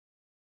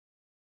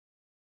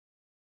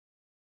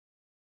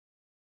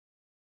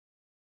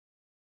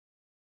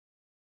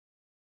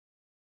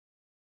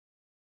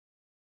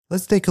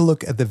Let's take a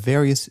look at the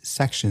various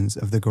sections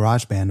of the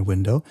GarageBand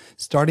window,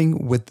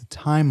 starting with the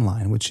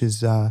timeline, which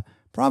is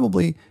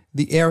probably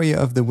the area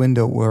of the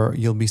window where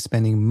you'll be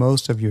spending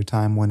most of your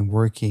time when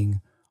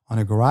working on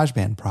a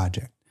GarageBand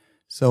project.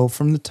 So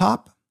from the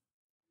top,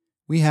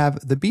 we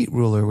have the beat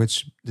ruler,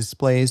 which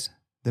displays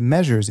the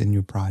measures in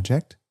your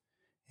project.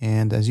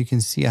 And as you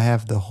can see, I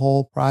have the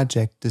whole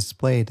project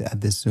displayed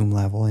at this zoom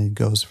level, and it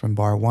goes from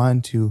bar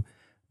 1 to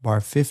bar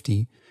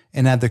 50.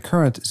 And at the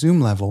current zoom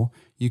level,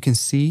 you can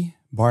see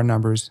bar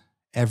numbers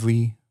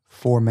every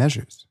 4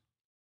 measures.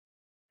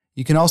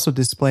 You can also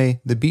display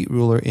the beat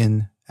ruler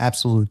in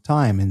absolute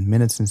time in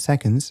minutes and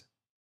seconds.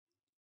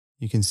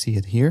 You can see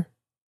it here.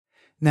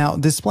 Now,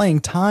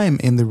 displaying time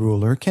in the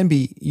ruler can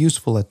be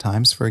useful at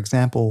times. For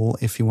example,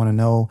 if you want to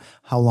know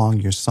how long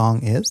your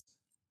song is.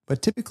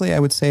 But typically, I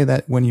would say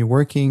that when you're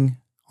working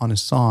on a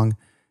song,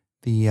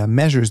 the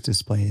measures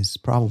display is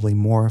probably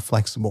more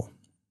flexible.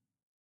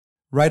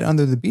 Right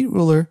under the beat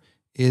ruler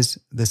is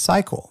the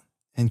cycle.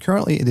 And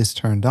currently it is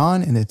turned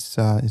on, and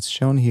it's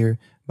shown here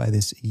by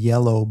this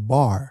yellow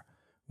bar,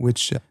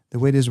 which the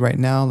way it is right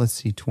now, let's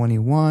see,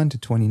 21 to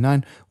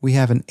 29, we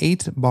have an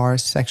 8-bar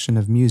section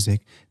of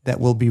music that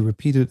will be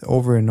repeated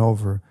over and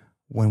over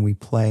when we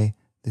play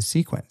the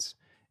sequence.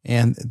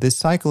 And this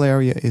cycle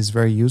area is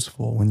very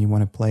useful when you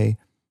want to play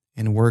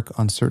and work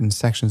on certain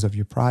sections of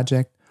your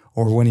project,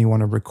 or when you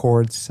want to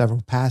record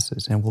several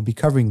passes. And we'll be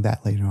covering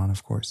that later on,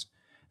 of course.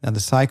 Now, the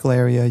cycle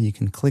area you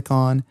can click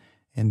on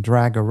and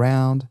drag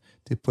around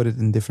to put it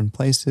in different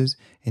places.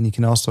 And you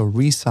can also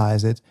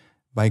resize it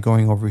by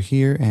going over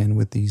here, and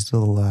with these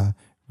little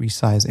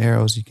resize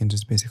arrows, you can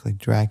just basically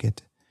drag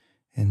it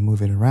and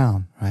move it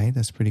around, right?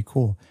 That's pretty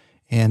cool.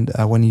 And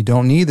when you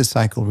don't need the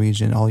cycle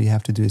region, all you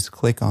have to do is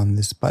click on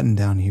this button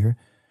down here.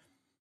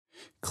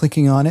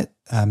 Clicking on it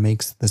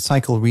makes the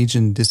cycle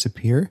region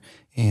disappear.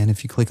 And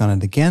if you click on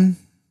it again,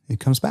 it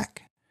comes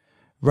back.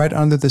 Right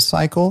under the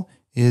cycle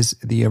is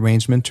the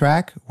arrangement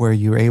track, where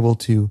you're able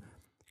to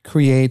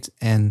create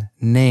and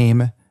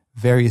name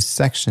various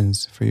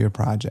sections for your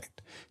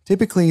project.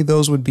 Typically,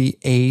 those would be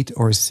 8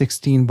 or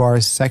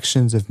 16-bar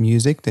sections of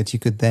music that you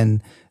could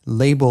then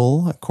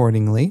label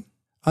accordingly.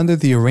 Under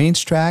the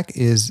Arrange track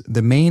is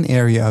the main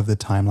area of the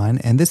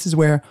timeline, and this is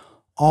where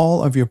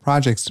all of your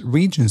project's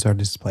regions are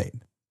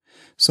displayed.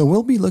 So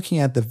we'll be looking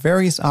at the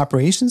various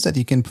operations that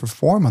you can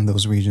perform on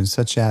those regions,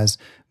 such as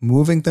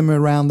moving them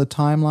around the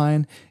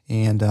timeline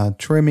and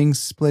trimming,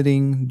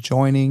 splitting,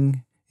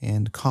 joining,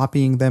 and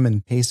copying them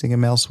and pasting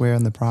them elsewhere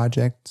in the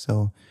project.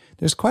 So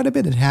there's quite a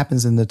bit that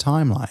happens in the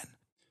timeline.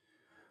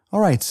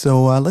 All right,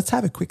 so let's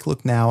have a quick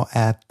look now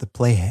at the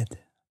playhead.